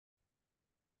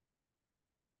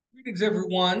Greetings,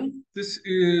 everyone.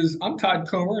 I'm Todd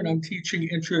Comer, and I'm teaching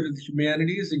Intro to the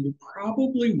Humanities. And you're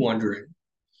probably wondering,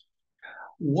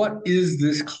 what is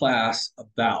this class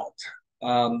about?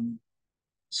 Um,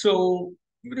 so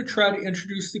I'm going to try to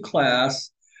introduce the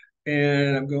class,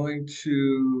 and I'm going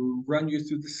to run you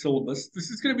through the syllabus. This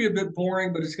is going to be a bit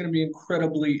boring, but it's going to be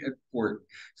incredibly important.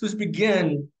 So let's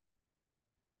begin.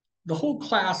 The whole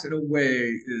class, in a way,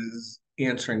 is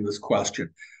answering this question.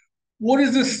 What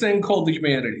is this thing called the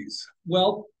humanities?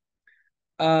 Well,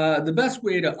 the best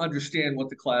way to understand what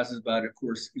the class is about, of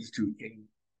course, is to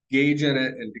engage in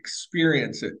it and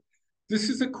experience it. This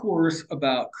is a course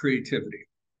about creativity.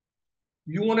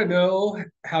 You want to know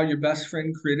how your best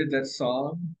friend created that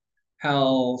song,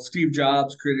 how Steve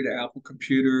Jobs created an Apple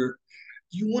computer.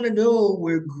 You want to know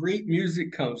where great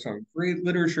music comes from, great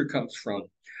literature comes from,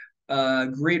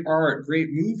 great art, great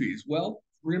movies. Well,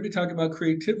 we're going to be talking about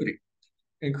creativity,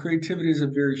 and creativity is a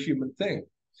very human thing.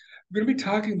 We're going to be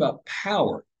talking about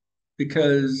power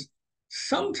because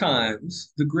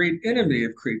sometimes the great enemy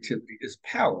of creativity is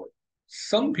power.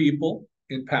 Some people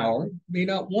in power may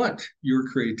not want your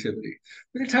creativity.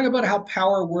 We're going to talk about how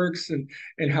power works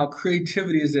and how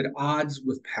creativity is at odds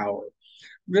with power.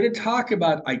 We're going to talk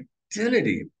about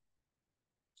identity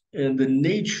and the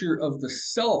nature of the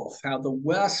self, how the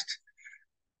West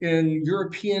in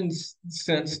European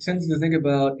sense tends to think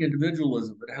about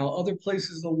individualism and how other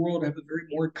places in the world have a very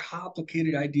more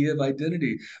complicated idea of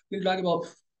identity. We're going to talk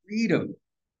about freedom.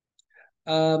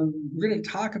 We're going to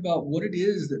talk about what it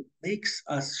is that makes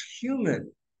us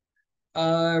human.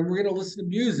 We're going to listen to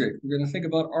music. We're going to think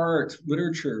about art,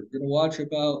 literature. We're going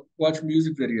to watch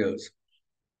music videos.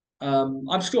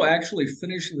 I'm still actually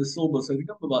finishing the syllabus. I think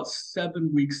I'm about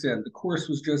 7 weeks in. The course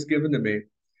was just given to me.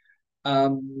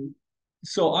 Um,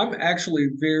 so I'm actually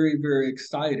very, very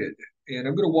excited. And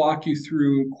I'm going to walk you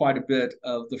through quite a bit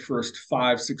of the first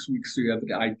 5, 6 weeks so you have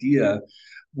an idea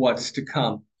what's to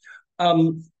come.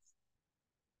 Um,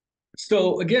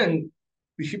 so again,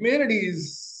 the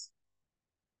humanities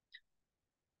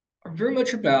are very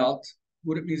much about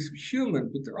what it means to be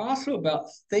human, but they're also about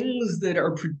things that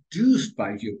are produced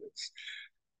by humans.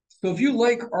 So if you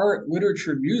like art,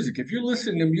 literature, music, if you're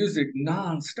listening to music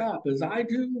nonstop, as I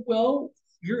do, well,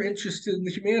 you're interested in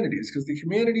the humanities because the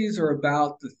humanities are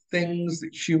about the things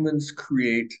that humans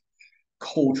create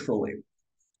culturally.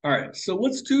 All right, so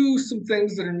let's do some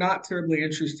things that are not terribly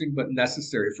interesting but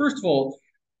necessary. First of all,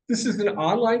 this is an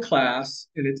online class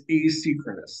and it's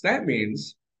asynchronous. That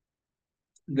means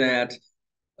that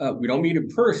we don't meet in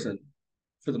person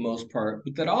for the most part,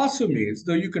 but that also means,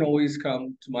 though you can always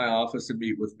come to my office and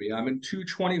meet with me. I'm in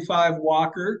 225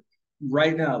 Walker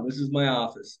right now. This is my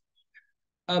office.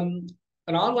 Um,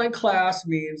 an online class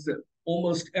means that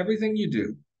almost everything you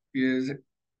do is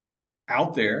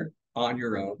out there on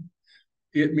your own.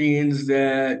 It means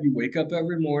that you wake up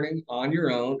every morning on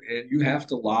your own and you have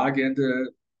to log into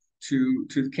to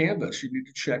the Canvas. You need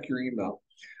to check your email.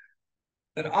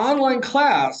 An online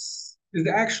class is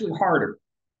actually harder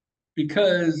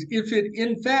because if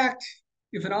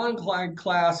an online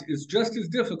class is just as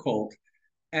difficult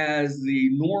as the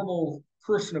normal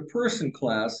person-to-person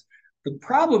class, the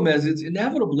problem is it's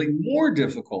inevitably more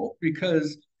difficult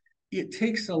because it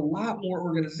takes a lot more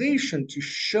organization to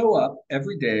show up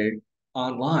every day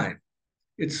online.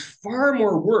 It's far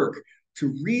more work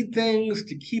to read things,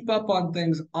 to keep up on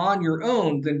things on your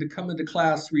own than to come into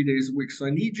class 3 days a week. So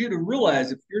I need you to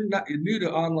realize if you're new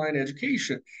to online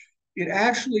education, it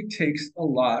actually takes a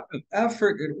lot of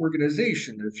effort and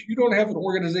organization. If you don't have an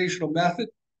organizational method,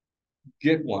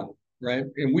 get one, right?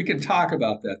 And we can talk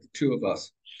about that, the two of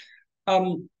us.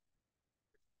 Um,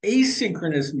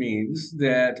 Asynchronous means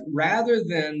that rather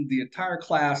than the entire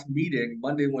class meeting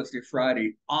Monday, Wednesday,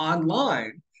 Friday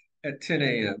online at 10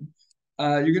 a.m.,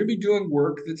 you're going to be doing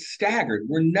work that's staggered.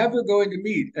 We're never going to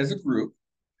meet as a group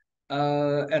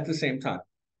at the same time.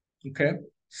 Okay.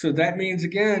 So that means,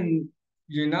 again,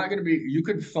 you're not going to be, you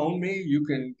can phone me, you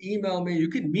can email me, you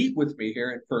can meet with me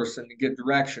here in person and get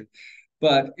direction.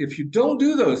 But if you don't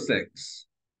do those things,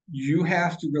 you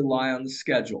have to rely on the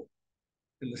schedule.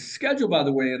 And the schedule, by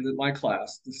the way, in my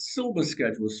class, the syllabus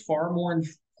schedule is far more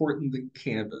important than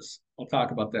Canvas. I'll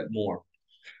talk about that more.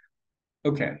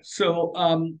 Okay, so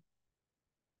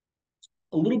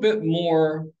a little bit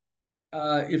more.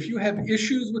 If you have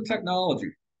issues with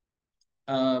technology,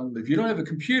 if you don't have a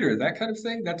computer, that kind of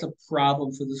thing, that's a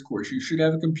problem for this course. You should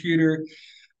have a computer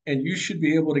and you should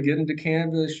be able to get into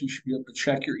Canvas. You should be able to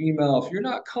check your email. If you're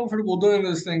not comfortable doing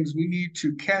those things, we need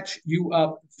to catch you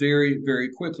up very,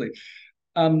 very quickly.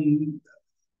 Um,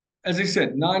 as I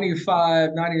said,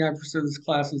 95, 99% of this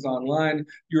class is online.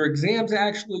 Your exams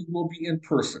actually will be in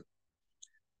person.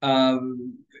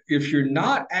 If you're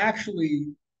not actually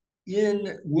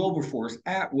in Wilberforce,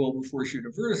 at Wilberforce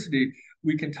University,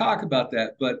 we can talk about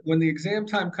that. But when the exam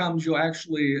time comes,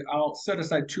 I'll set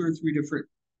aside 2 or 3 different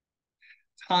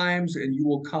times, and you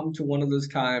will come to one of those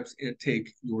times and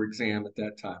take your exam at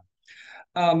that time.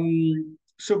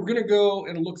 So we're going to go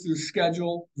and look through the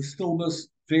schedule, the syllabus,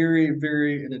 very,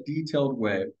 very in a detailed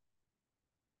way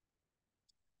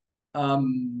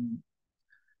in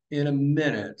a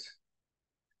minute.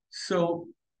 So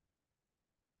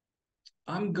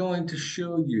I'm going to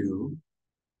show you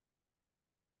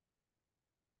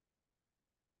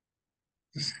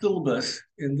the syllabus,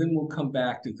 and then we'll come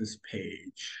back to this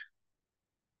page.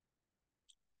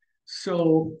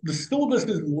 So the syllabus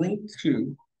is linked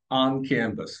to on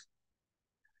Canvas.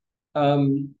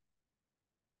 Um,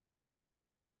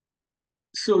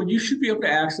 so you should be able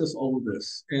to access all of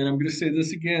this. And I'm going to say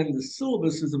this again, the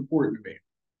syllabus is important to me.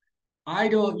 I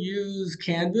don't use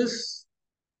Canvas.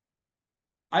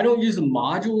 I don't use the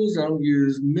modules. I don't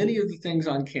use many of the things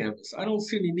on Canvas. I don't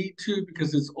see any need to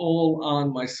because it's all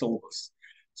on my syllabus.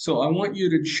 So I want you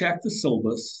to check the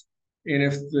syllabus. And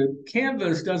if the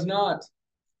Canvas does not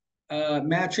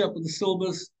match up with the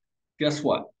syllabus, guess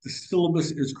what? The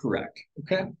syllabus is correct.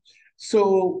 Okay.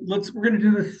 So we're going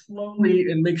to do this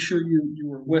slowly and make sure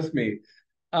you are with me.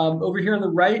 Over here on the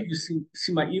right, you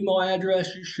see my email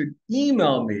address. You should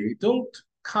email me. Don't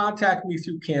contact me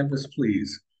through Canvas,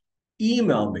 please.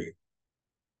 Email me.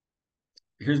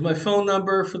 Here's my phone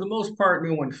number. For the most part,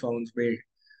 no one phones me.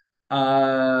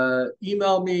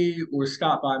 Email me or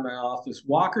stop by my office.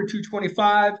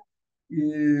 Walker225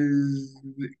 is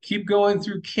keep going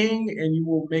through King and you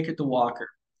will make it to Walker.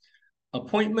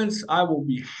 Appointments, I will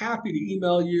be happy to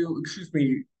email you,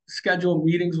 schedule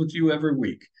meetings with you every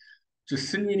week. Just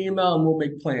send me an email and we'll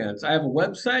make plans. I have a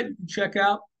website you can check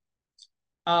out.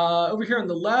 Over here on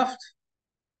the left,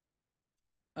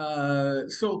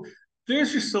 so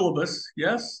there's your syllabus,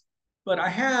 yes, but I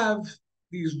have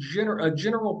a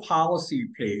general policy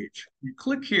page. You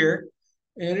click here,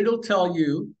 and it'll tell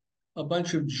you a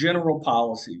bunch of general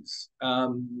policies.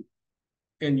 And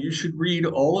you should read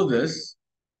all of this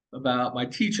about my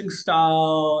teaching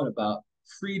style and about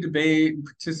free debate and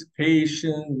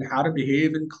participation and how to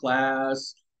behave in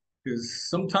class, because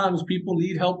sometimes people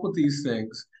need help with these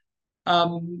things.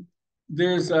 Um,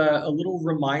 there's a little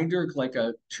reminder, like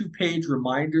a 2-page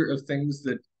reminder of things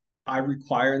that I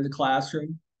require in the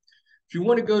classroom. If you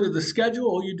want to go to the schedule,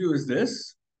 all you do is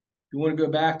this. If you want to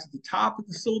go back to the top of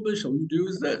the syllabus, all you do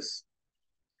is this.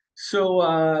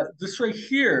 So this right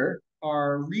here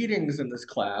are readings in this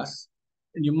class,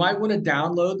 and you might want to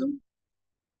download them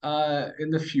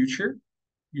in the future.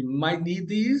 You might need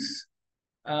these.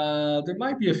 There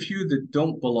might be a few that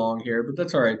don't belong here, but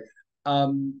that's all right.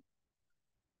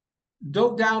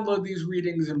 Don't download these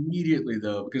readings immediately,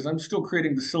 though, because I'm still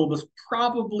creating the syllabus.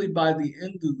 Probably by the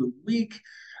end of the week,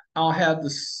 I'll have the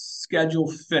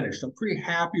schedule finished. I'm pretty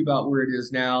happy about where it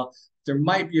is now. There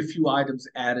might be a few items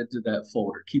added to that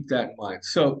folder. Keep that in mind.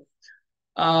 So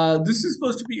this is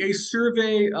supposed to be a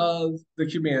survey of the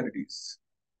humanities.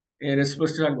 And it's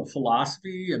supposed to talk about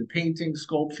philosophy and painting,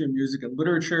 sculpture, music, and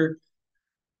literature.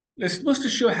 It's supposed to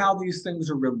show how these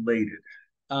things are related.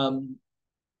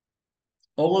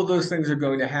 All of those things are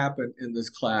going to happen in this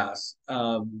class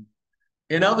and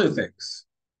other things.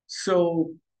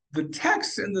 So the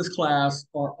texts in this class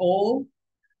are all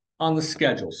on the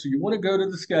schedule. So you want to go to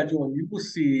the schedule and you will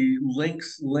see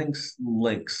links, links,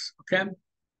 links. Okay.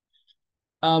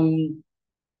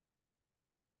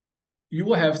 You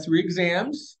will have 3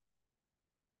 exams.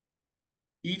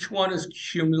 Each one is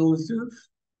cumulative.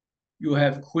 You'll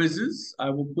have quizzes. I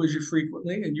will quiz you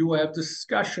frequently, and you will have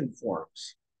discussion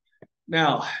forums.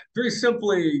 Now, very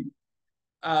simply,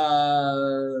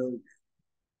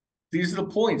 these are the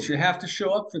points. You have to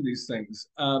show up for these things.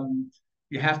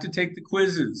 You have to take the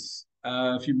quizzes.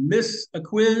 If you miss a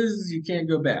quiz, you can't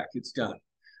go back. It's done.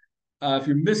 If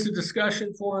you miss a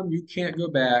discussion forum, you can't go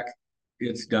back.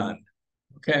 It's done.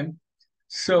 Okay.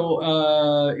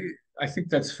 So I think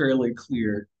that's fairly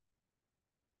clear.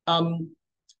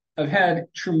 I've had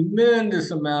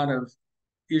tremendous amount of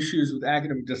issues with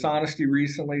academic dishonesty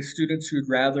recently. Students who'd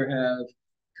rather have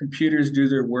computers do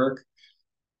their work.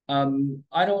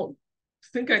 I don't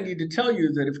think I need to tell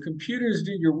you that if computers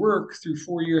do your work through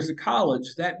 4 years of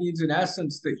college, that means in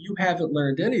essence that you haven't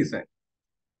learned anything.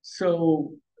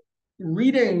 So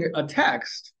reading a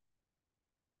text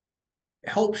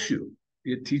helps you.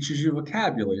 It teaches you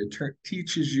vocabulary. It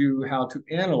teaches you how to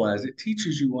analyze. It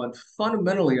teaches you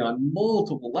fundamentally on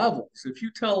multiple levels. If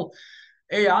you tell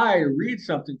AI to read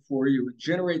something for you and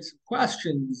generate some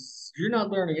questions, you're not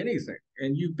learning anything.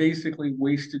 And you basically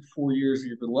wasted 4 years of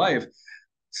your life.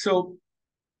 So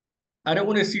I don't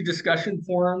want to see discussion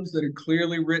forums that are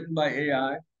clearly written by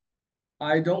AI.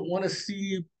 I don't want to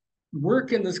see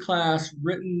work in this class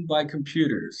written by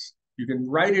computers. You can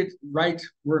write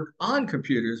work on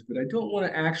computers, but I don't want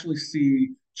to actually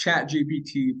see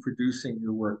ChatGPT producing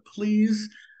your work. Please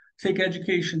take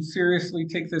education seriously,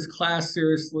 take this class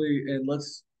seriously, and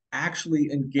let's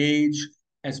actually engage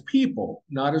as people,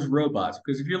 not as robots.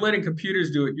 Because if you're letting computers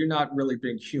do it, you're not really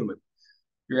being human.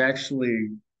 You're actually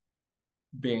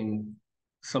being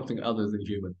something other than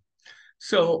human.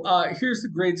 So here's the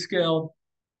grade scale.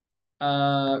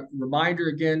 Reminder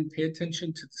again, pay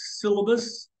attention to the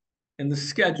syllabus and the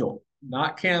schedule,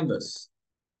 not Canvas.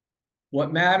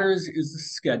 What matters is the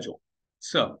schedule.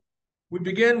 So we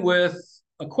begin with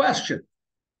a question.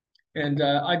 And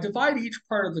I divide each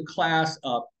part of the class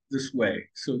up this way.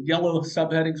 So yellow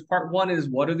subheadings. Part one is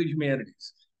what are the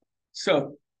humanities?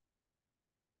 So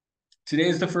today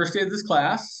is the first day of this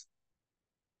class.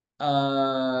 There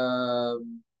are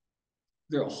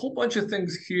a whole bunch of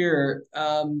things here.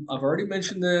 I've already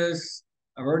mentioned this.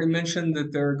 I've already mentioned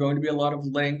that there are going to be a lot of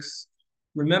links.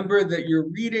 Remember that your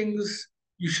readings,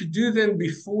 you should do them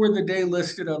before the day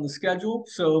listed on the schedule.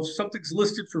 So if something's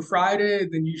listed for Friday,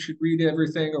 then you should read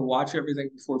everything or watch everything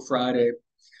before Friday.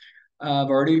 I've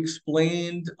already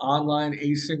explained online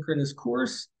asynchronous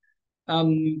course.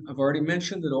 I've already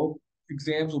mentioned that all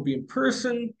exams will be in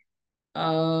person.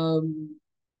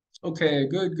 Okay,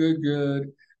 good, good,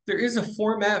 good. There is a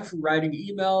format for writing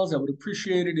emails. I would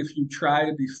appreciate it if you try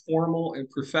to be formal and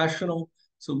professional.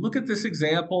 So look at this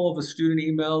example of a student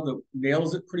email that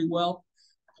nails it pretty well.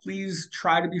 Please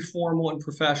try to be formal and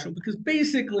professional because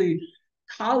basically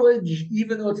college,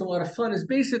 even though it's a lot of fun, is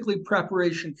basically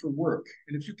preparation for work.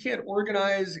 And if you can't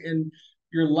organize in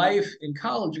your life in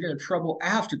college, you're going to have trouble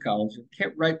after college. If you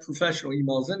can't write professional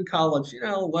emails in college,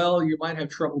 well, you might have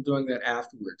trouble doing that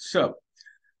afterwards. So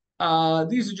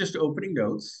these are just opening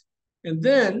notes. And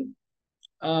then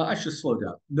I should slow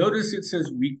down. Notice it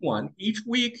says week one. Each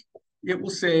week it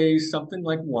will say something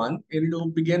like one, and it'll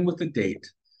begin with a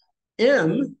date.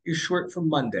 M is short for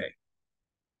Monday.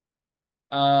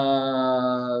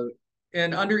 And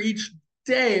under each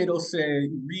day, it'll say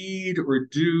read or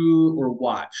do or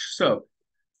watch. So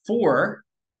for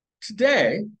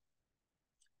today,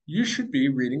 you should be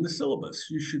reading the syllabus.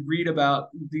 You should read about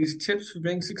these tips for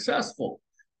being successful.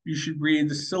 You should read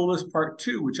the syllabus part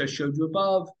two, which I showed you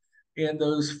above, and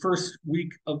those first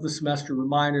week of the semester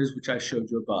reminders, which I showed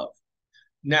you above.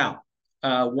 Now,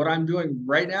 what I'm doing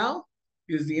right now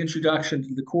is the introduction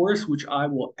to the course, which I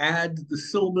will add to the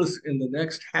syllabus in the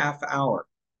next half hour.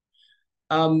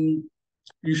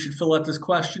 You should fill out this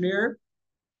questionnaire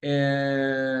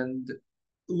and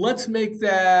let's make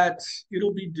that,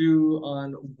 it'll be due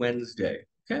on Wednesday,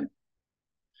 okay?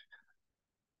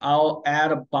 I'll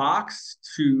add a box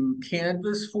to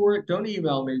Canvas for it. Don't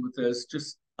email me with this,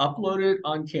 just upload it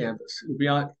on Canvas.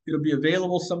 It'll be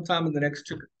available sometime in the next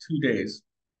 2 days.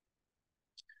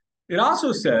 It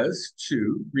also says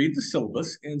to read the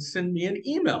syllabus and send me an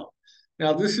email.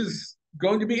 Now, this is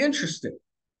going to be interesting.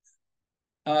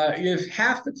 If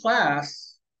half the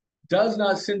class does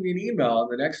not send me an email in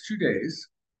the next 2 days,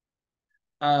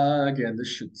 again, this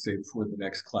should say before the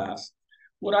next class.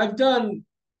 What I've done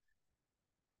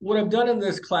in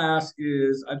this class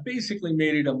is I basically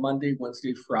made it a Monday,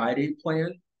 Wednesday, Friday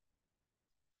plan.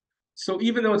 So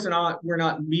even though we're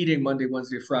not meeting Monday,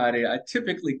 Wednesday, Friday, I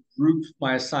typically group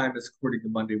my assignments according to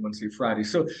Monday, Wednesday, Friday.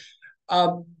 So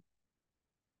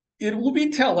it will be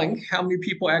telling how many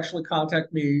people actually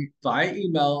contact me via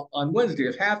email on Wednesday.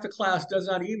 If half the class does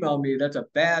not email me, that's a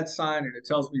bad sign, and it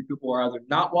tells me people are either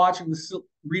not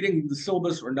reading the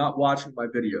syllabus or not watching my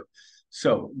video.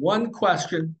 So one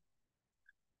question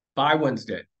by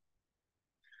Wednesday.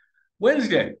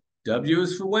 Wednesday, W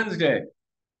is for Wednesday.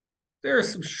 There are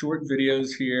some short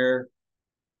videos here.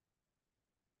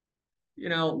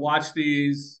 Watch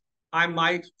these. I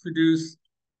might produce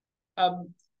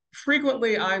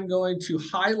frequently I'm going to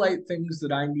highlight things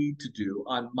that I need to do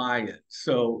on my end.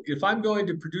 So if I'm going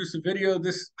to produce a video,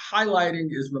 this highlighting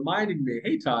is reminding me,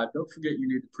 hey, Todd, don't forget you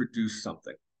need to produce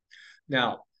something.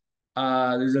 Now,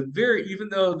 even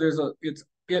though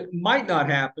it might not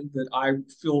happen that I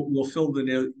will feel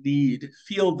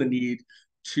the need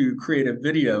to create a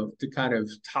video to kind of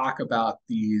talk about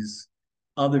these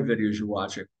other videos you're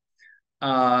watching.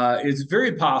 It's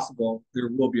very possible there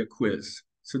will be a quiz.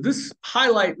 So this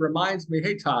highlight reminds me,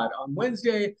 hey, Todd, on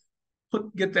Wednesday,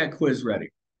 get that quiz ready.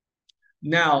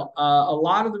 Now, a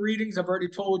lot of the readings I've already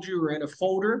told you are in a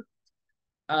folder.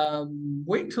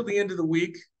 Wait until the end of the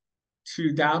week.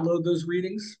 to download those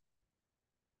readings.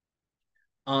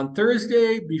 On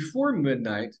Thursday before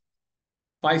midnight,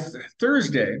 by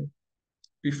Thursday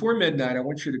before midnight, I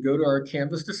want you to go to our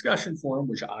Canvas discussion forum,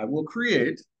 which I will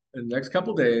create in the next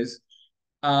couple days,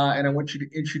 and I want you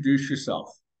to introduce yourself.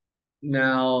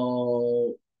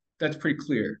 Now, that's pretty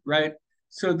clear, right?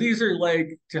 So these are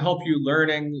like to help you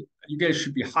learning. You guys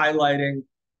should be highlighting.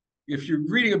 If you're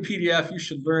reading a PDF, you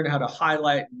should learn how to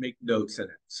highlight and make notes in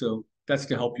it. So that's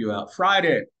to help you out.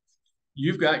 Friday,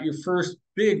 you've got your first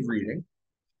big reading.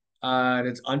 And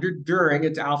it's under during,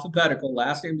 it's alphabetical.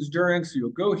 Last name is during. So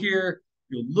you'll go here,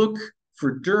 you'll look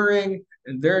for during,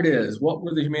 and there it is. What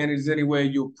were the humanities anyway?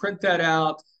 You'll print that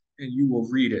out and you will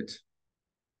read it.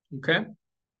 Okay.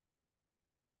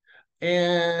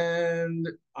 And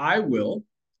I will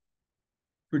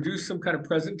produce some kind of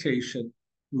presentation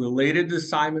related to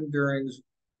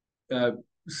uh,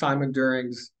 Simon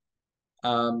During's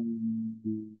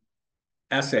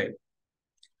essay,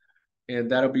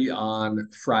 and that'll be on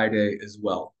Friday as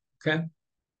well. Okay.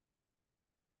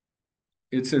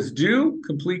 It says do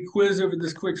complete quiz over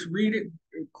this quick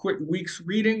week's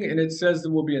reading, and it says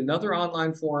there will be another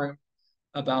online forum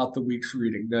about the week's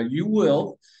reading. Now you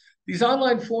will. These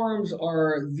online forums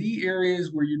are the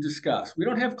areas where you discuss. We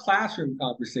don't have classroom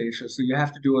conversations, so you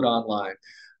have to do it online.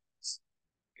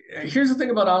 Here's the thing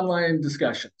about online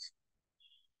discussions.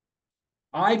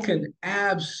 I can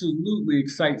absolutely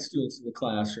excite students in the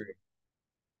classroom.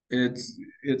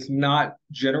 It's not,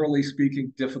 generally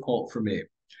speaking, difficult for me.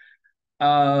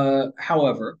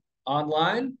 However,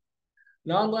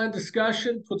 an online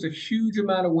discussion puts a huge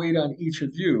amount of weight on each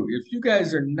of you. If you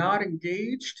guys are not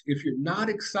engaged, if you're not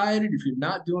excited, if you're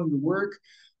not doing the work,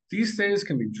 these things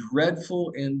can be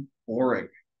dreadful and boring.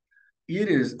 It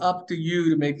is up to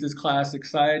you to make this class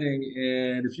exciting.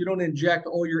 And if you don't inject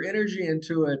all your energy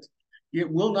into it, it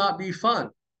will not be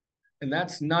fun. And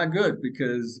that's not good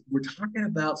because we're talking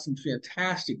about some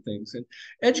fantastic things. And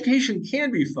education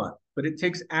can be fun, but it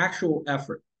takes actual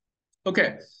effort.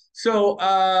 Okay, so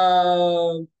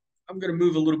I'm going to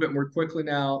move a little bit more quickly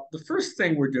now. The first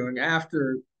thing we're doing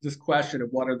after this question of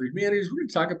what are the humanities, we're going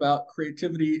to talk about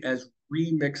creativity as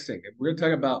remixing. And we're going to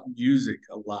talk about music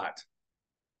a lot.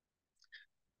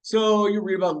 So you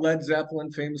read about Led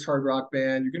Zeppelin, famous hard rock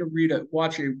band. You're going to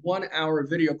watch a 1 hour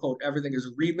video called Everything is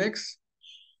a Remix.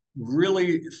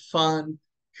 Really fun.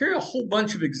 Here are a whole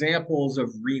bunch of examples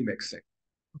of remixing.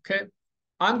 Okay.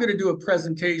 I'm going to do a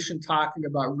presentation talking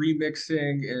about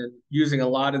remixing and using a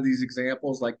lot of these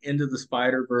examples like Into the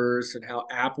Spider-Verse and how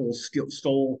Apple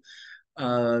stole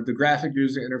the graphic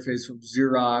user interface from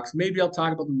Xerox. Maybe I'll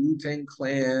talk about the Wu-Tang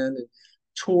Clan and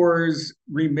Tor's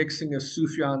remixing of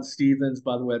Sufjan Stevens.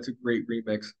 By the way, that's a great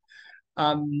remix.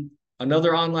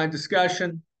 Another online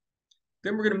discussion.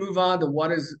 Then we're going to move on to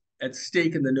what is at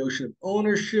stake in the notion of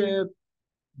ownership.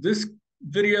 This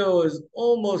video is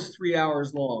almost 3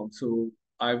 hours long, so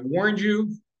I've warned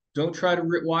you, don't try to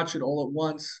watch it all at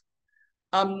once.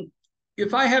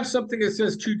 If I have something that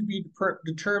says to be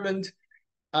determined,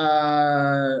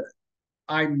 I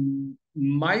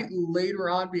might later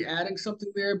on be adding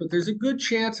something there, but there's a good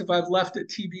chance if I've left it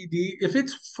TBD, if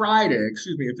it's Friday,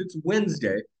 excuse me, if it's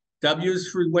Wednesday, W is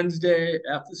for Wednesday,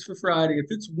 F is for Friday. If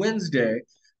it's Wednesday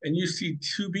and you see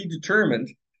to be determined,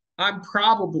 I'm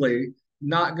probably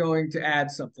not going to add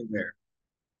something there.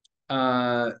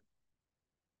 I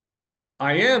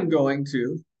am going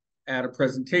to add a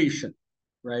presentation,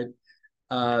 right?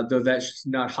 Though that's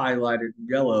not highlighted in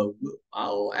yellow.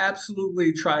 I'll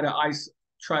absolutely try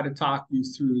to talk you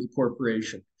through the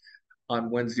corporation on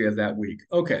Wednesday of that week.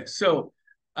 Okay, so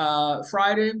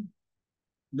Friday,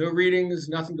 no readings,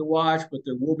 nothing to watch, but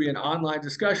there will be an online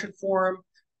discussion forum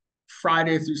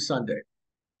Friday through Sunday.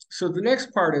 So the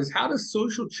next part is, how does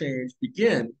social change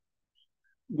begin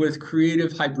with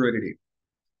creative hybridity?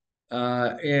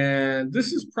 And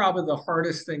this is probably the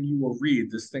hardest thing you will read,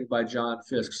 this thing by John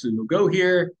Fiske. So you'll go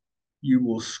here, you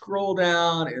will scroll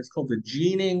down, it's called The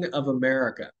Gening of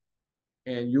America,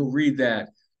 and you'll read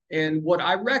that. And what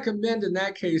I recommend in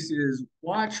that case is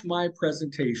watch my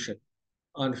presentation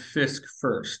on Fiske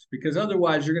first, because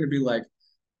otherwise you're going to be like,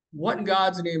 what in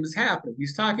God's name is happening?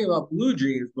 He's talking about blue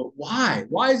jeans, but why?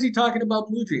 Why is he talking about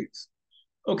blue jeans?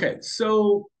 Okay,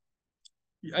 so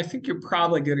I think you're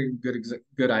probably getting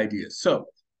good ideas. So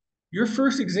your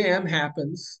first exam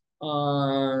happens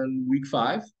on week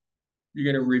 5.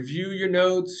 You're going to review your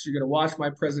notes. You're going to watch my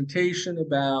presentation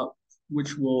about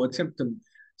which will attempt to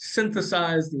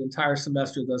synthesize the entire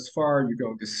semester thus far. You're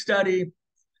going to study.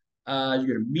 You're going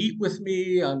to meet with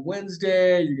me on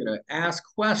Wednesday. You're going to ask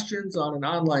questions on an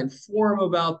online forum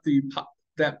about the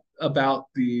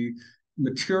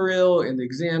material in the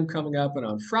exam coming up, and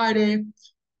on Friday,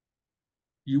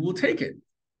 you will take it.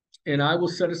 And I will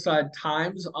set aside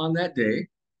times on that day.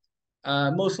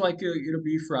 Most likely it'll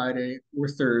be Friday or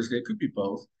Thursday, it could be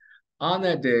both, on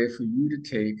that day for you to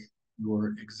take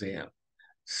your exam.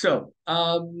 So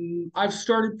I've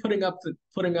started putting up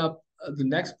the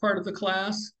next part of the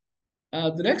class.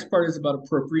 The next part is about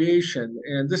appropriation,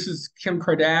 and this is Kim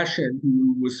Kardashian,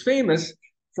 who was famous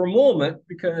for a moment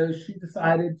because she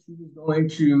decided she was going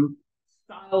to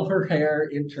style her hair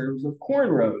in terms of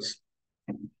cornrows.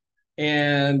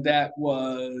 And that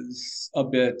was a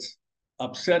bit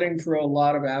upsetting for a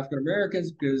lot of African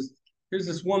Americans because here's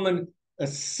this woman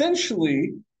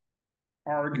essentially,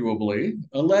 arguably,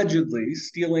 allegedly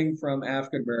stealing from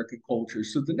African American culture.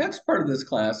 So the next part of this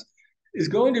class is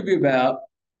going to be about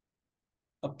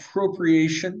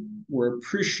appropriation or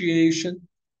appreciation.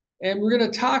 And we're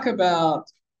going to talk about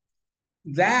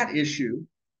that issue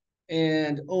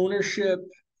and ownership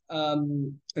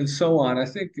and so on. I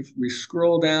think if we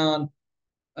scroll down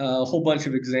a whole bunch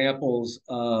of examples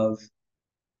of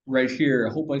right here,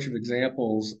 a whole bunch of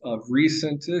examples of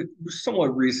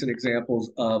somewhat recent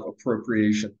examples of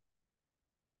appropriation.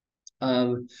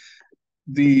 Um,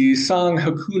 the song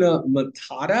Hakuna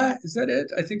Matata, is that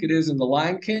it? I think it is in The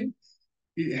Lion King.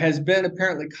 It has been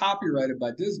apparently copyrighted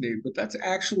by Disney, but that's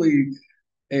actually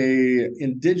a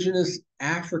indigenous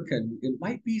African, it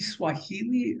might be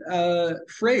Swahili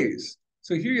phrase.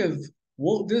 So here you have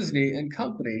Walt Disney and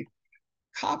company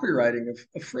copywriting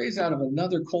a phrase out of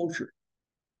another culture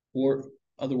or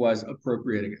otherwise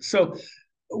appropriating it. So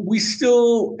we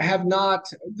still have not,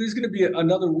 there's going to be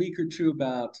another week or two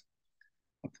about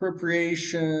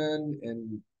appropriation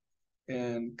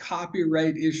and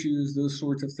copyright issues, those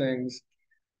sorts of things.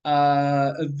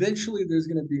 Eventually, there's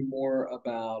going to be more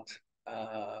about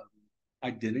uh,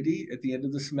 identity at the end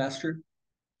of the semester.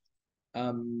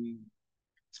 Um,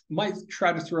 might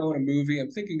try to throw in a movie. I'm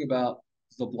thinking about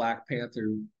the Black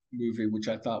Panther movie, which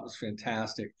I thought was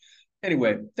fantastic.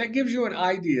 Anyway, that gives you an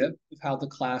idea of how the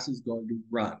class is going to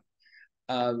run.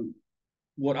 Um,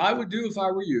 what I would do if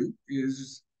I were you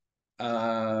is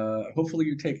hopefully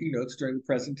you're taking notes during the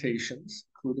presentations,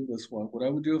 including this one. What I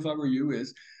would do if I were you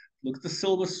is look at the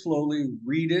syllabus slowly,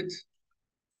 read it,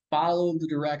 follow the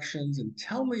directions, and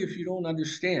tell me if you don't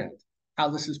understand how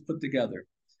this is put together.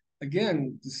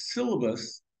 Again, the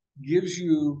syllabus gives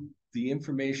you the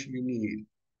information you need.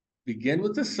 Begin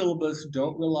with the syllabus.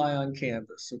 Don't rely on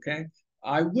Canvas, okay?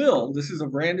 This is a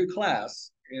brand new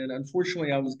class, and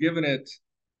unfortunately, I was given it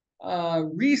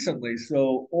recently.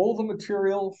 So all the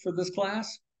material for this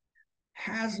class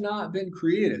has not been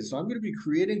created. So I'm going to be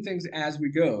creating things as we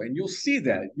go, and you'll see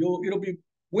that. It'll be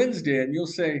Wednesday, and you'll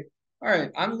say, "All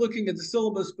right, I'm looking at the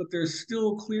syllabus, but there's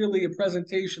still clearly a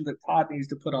presentation that Todd needs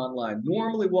to put online."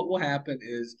 Normally, what will happen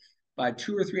is by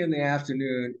 2 or 3 in the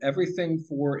afternoon, everything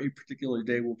for a particular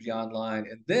day will be online,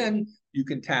 and then you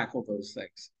can tackle those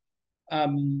things.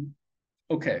 Um,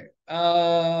 okay.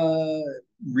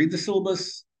 Read the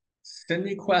syllabus, send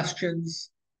me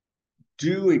questions,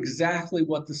 do exactly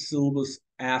what the syllabus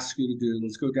asks you to do.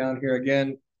 Let's go down here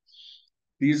again.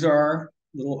 These are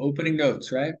little opening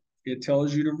notes, right? It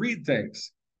tells you to read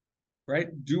things, right?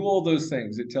 Do all those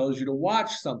things. It tells you to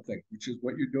watch something, which is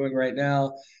what you're doing right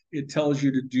now. It tells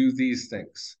you to do these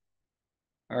things.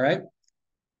 All right.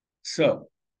 So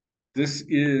this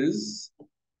is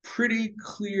pretty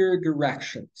clear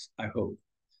directions, I hope.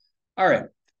 All right,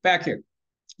 back here.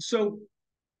 So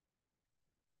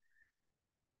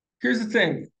here's the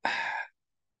thing.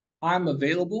 I'm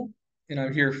available and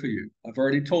I'm here for you. I've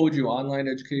already told you online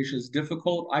education is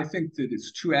difficult. I think that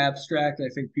it's too abstract. I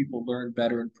think people learn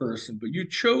better in person, but you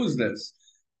chose this.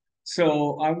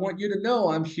 So I want you to know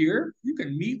I'm here. You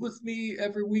can meet with me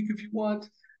every week if you want.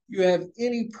 You have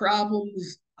any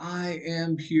problems, I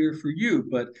am here for you.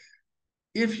 But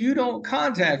if you don't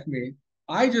contact me,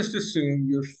 I just assume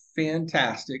you're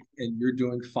fantastic and you're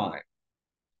doing fine.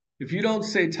 If you don't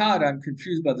say, Todd, I'm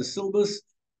confused by the syllabus,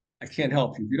 I can't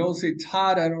help you. If you don't say,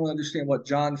 Todd, I don't understand what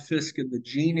John Fiske and the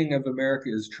gening of America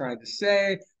is trying to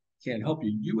say, can't help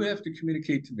you. You have to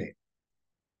communicate to me.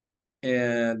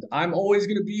 And I'm always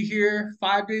going to be here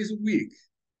 5 days a week.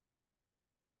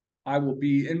 I will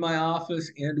be in my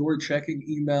office and or checking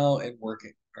email and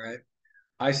working. All right.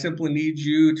 I simply need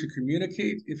you to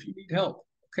communicate if you need help.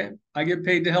 Okay. I get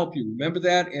paid to help you. Remember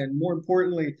that. And more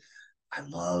importantly, I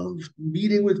love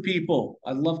meeting with people.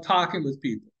 I love talking with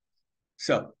people.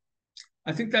 So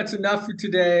I think that's enough for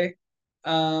today.